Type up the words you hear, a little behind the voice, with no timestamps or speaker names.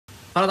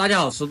Hello，大家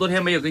好，10多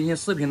天没有更新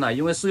视频了，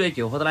因为4月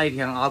9号的那一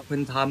天，阿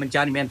坤他们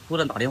家里面突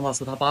然打电话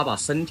说他爸爸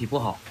身体不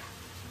好，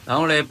然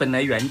后呢，本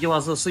来原计划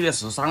是4月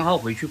13号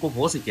回去过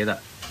泼水节的，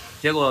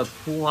结果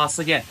突发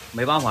事件，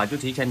没办法就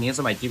提前临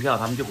时买机票，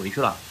他们就回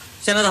去了。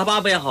现在他爸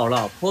爸也好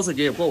了，泼水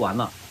节也过完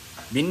了，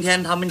明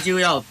天他们就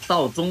要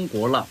到中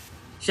国了。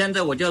现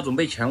在我就要准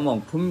备前往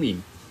昆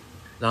明，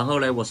然后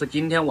呢，我是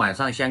今天晚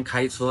上先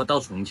开车到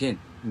重庆，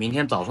明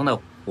天早上的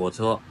火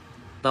车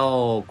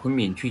到昆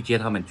明去接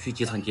他们，去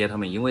机场接他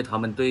们，因为他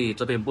们对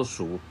这边不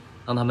熟，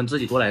让他们自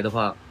己过来的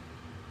话，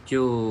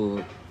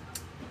就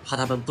怕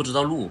他们不知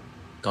道路，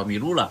搞迷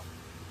路了。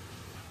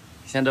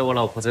现在我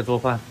老婆在做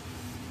饭，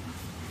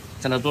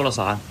现在做了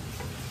啥？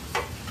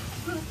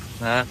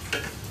啊？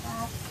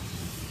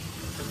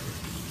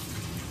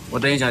我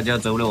等一下就要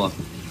走了哦。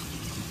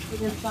不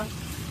准走。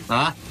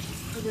啊？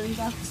不准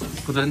走。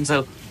不准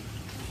走。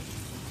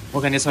我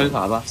看你炒的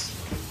啥子？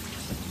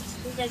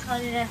直接炒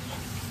的。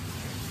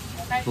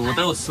土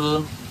豆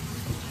丝，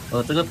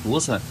这个竹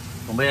笋，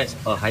我们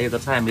还有个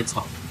菜还没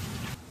炒，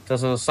这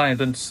是上一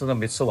顿吃的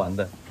没吃完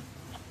的。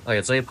哎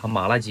呀，这一盘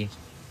麻辣鸡，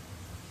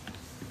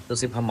这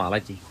是一盘麻辣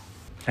鸡。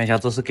看一下，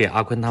这是给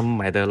阿坤他们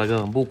买的那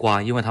个木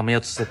瓜，因为他们要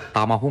吃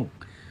大麻凤。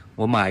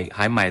我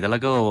还买的那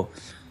个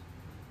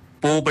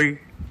波杯，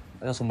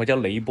那个什么叫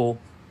雷波，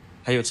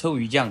还有臭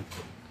鱼酱。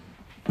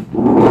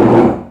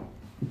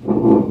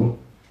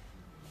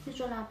你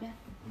坐哪边？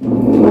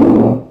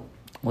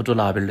我坐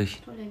哪边都行。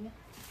坐那边。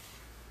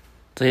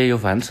这也有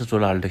饭吃，坐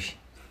哪儿都行。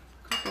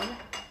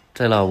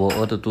在那我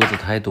饿的肚子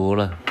太多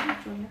了，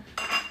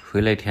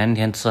回来天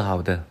天吃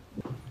好的。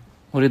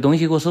我的东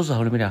西给我收拾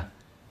好了没得？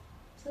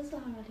收拾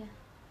好了的。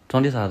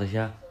装的啥东西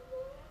啊？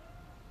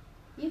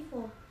衣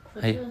服、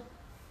裤还子、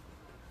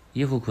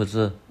衣服、裤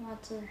子，袜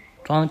子。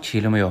装齐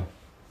了没有？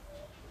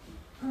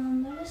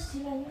那个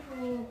洗了衣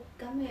服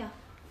干没有？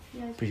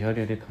不晓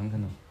得，得看看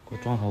咯，给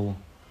我装好哦。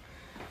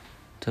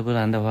这不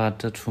然的话，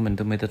这出门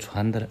都没得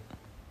穿的了。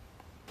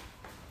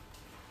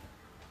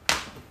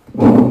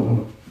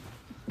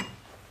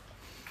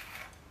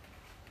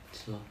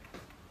吃啊！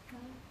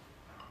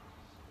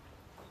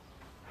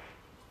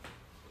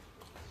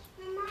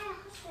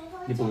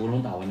你不给我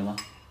弄大碗的吗？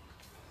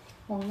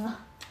红了。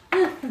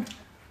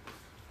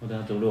我等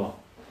下走了哦。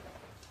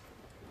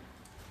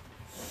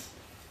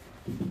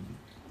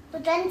不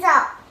准走。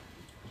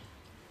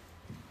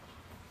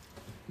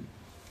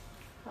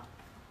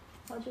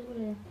好久不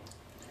来。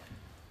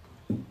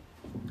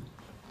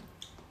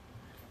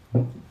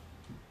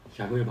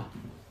下个月吧。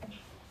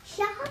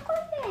下个月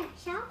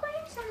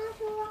啥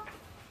时候？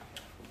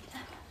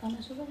放到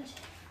书包里去。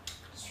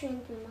裙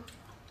子吗？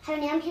还有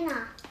两片呢。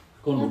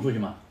给我弄出去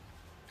嘛。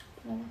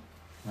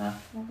啊？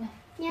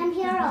两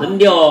片了。真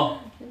的哦。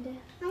真的。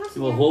你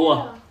不喝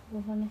哦？不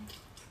喝的。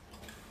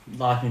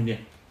哪兄弟？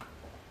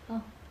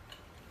好。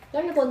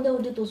那你个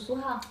留着读书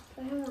哈。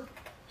为什么？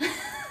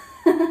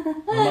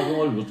妈妈跟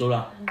我录走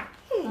了。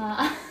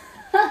啊。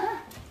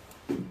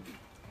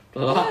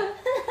咋了？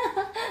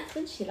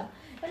生气了。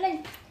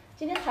来，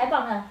今天太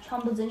棒了，全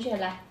部正确，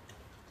来，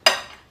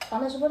放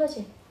到书包里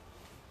去。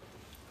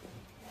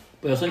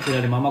不要生气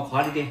了，你妈妈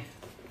夸你点。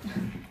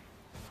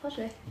喝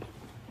水。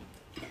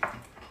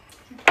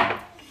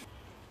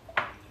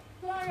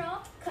妈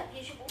妈肯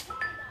定是不会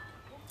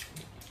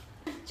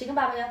的。去跟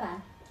爸爸要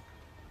饭。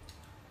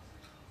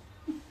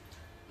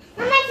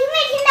妈妈听没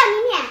听到明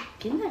天？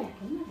听到了。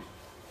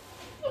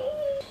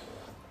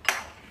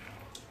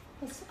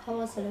好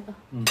好吃那个。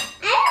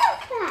哎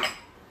呦，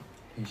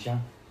很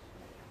香。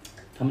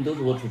他们都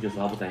说我出去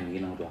耍不带你，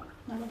啷个做啊？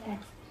哪个台？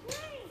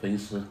粉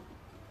丝。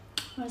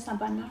我要上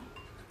班了。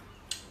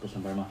不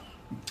上班吗？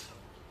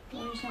我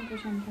也想不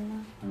上班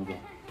了。啷个做？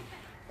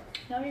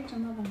要认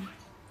真了吧？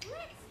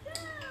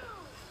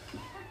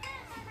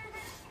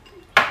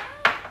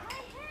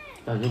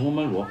但是我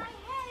们录。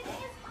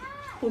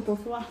不读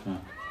书啊？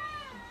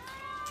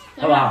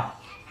好吧。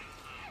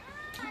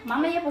妈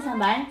妈也不上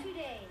班，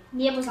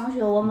你也不上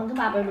学，我们跟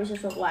爸爸录些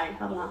说玩，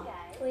好不好？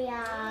不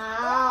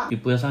要。你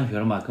不要上学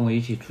了嘛，跟我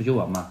一起出去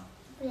玩嘛。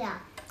不要。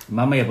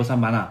妈妈也不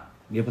上班了，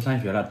你也不上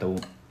学了，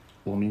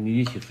我们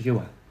一起出去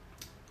玩。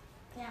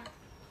不要。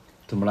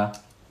怎么了？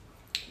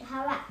不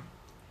好玩。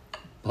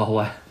不好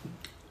玩。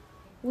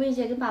五一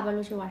节跟爸爸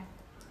录些玩。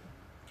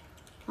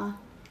啊？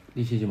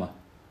你去嘛？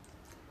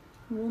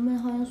我们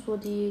好像说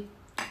的，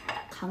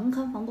看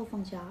看放不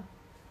放假，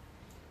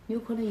有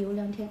可能有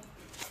2天。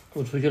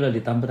我出去了，你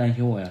担不担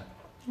心我呀？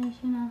担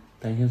心啊。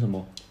担心什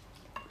么？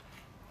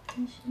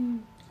担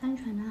心安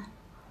全啊。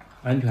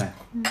安全。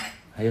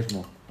还有什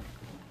么？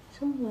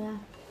生活呀。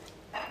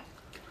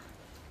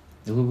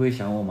你会不会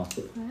想我嘛？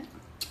哎。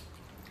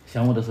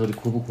想我的时候你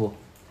哭不哭？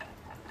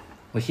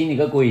我信你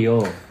个鬼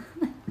哟！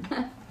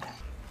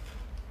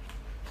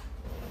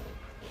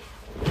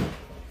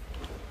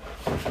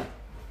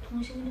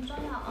东西给你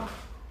装了啊。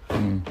东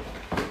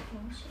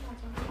西拿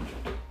走。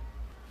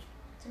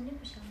真的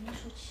不像你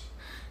说起。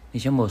你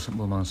先莫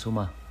忙收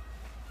嘛，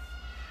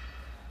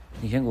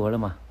你先过来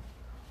嘛。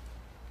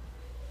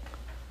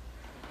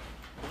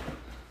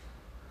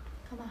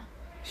好吧。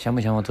想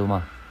不想我走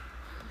嘛？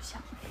不想。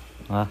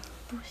啊？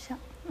不想。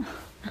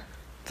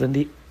真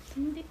的？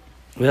真的。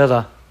为啥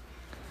子？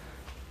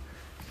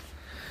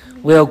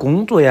我要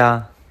工作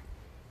呀。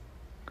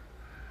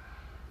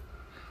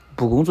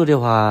不工作的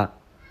话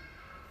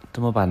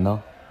怎么办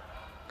呢？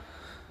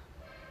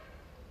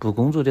不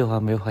工作的话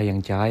没法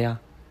养家呀。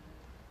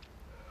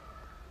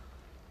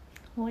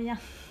我养。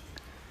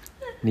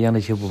你养得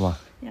起不嘛？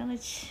养得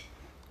起。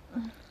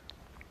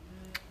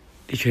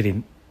你确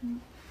定？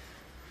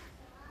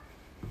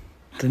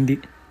真的？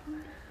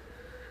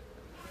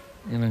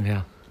你能看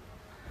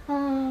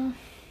啊？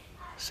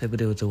舍不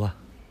得走啊？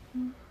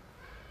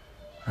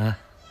啊？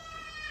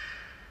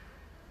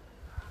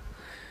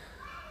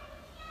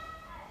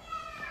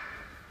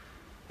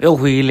要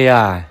回来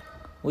啊！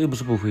我又不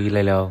是不回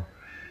来了，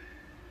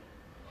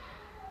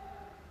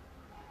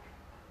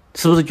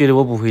是不是觉得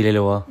我不回来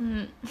了哦？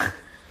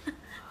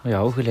我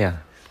要回来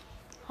啊！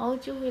好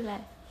久回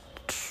来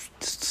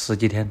10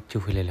几天就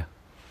回来了。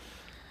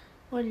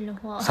我的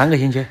话3个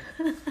星期。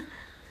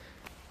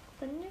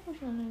真的不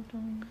想那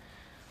种。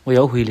我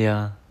要回来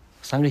啊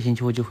！3个星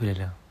期我就回来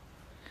了。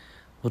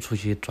我出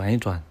去转一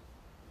转。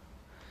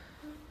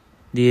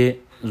你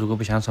如果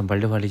不想上班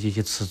的话，你就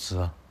去辞职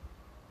啊，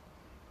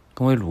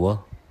跟我一路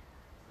哦，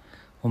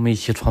我们一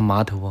起闯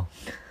码头哦。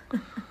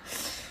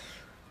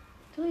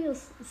都有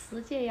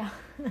世界呀。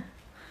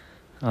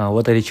啊，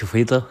我带你去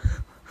非洲，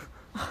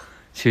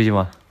去不去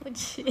嘛？不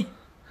去。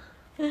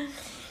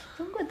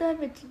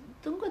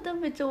中国都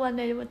没走完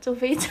呢，我走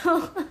非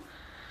洲。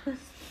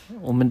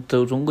我们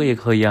走中国也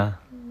可以啊。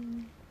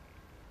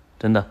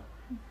真的，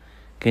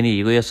给你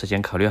1个月时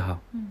间考虑好。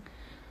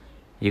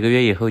1个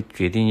月以后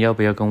决定要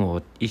不要跟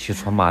我一起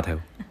闯码头。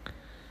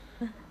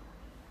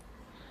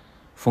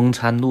风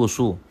餐露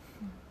宿，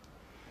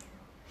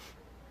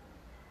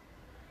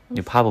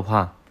你怕不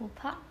怕？不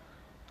怕。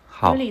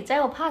好。有你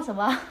在，我怕什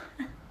么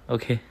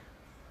？OK。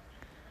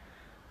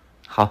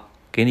好，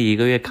给你1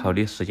个月考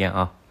虑时间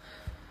啊。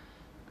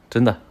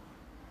真的。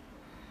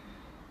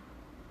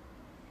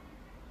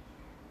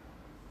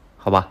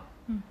好吧。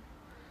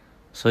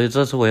所以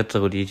这次我要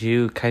走，你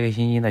就开开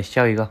心心的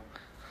笑一个。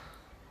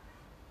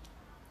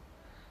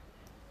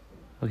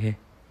OK。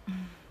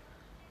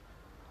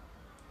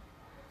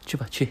去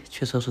吧，去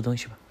收拾东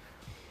西吧。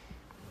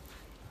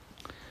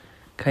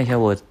看一下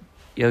我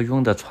要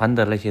用的、穿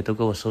的那些都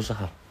给我收拾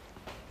好。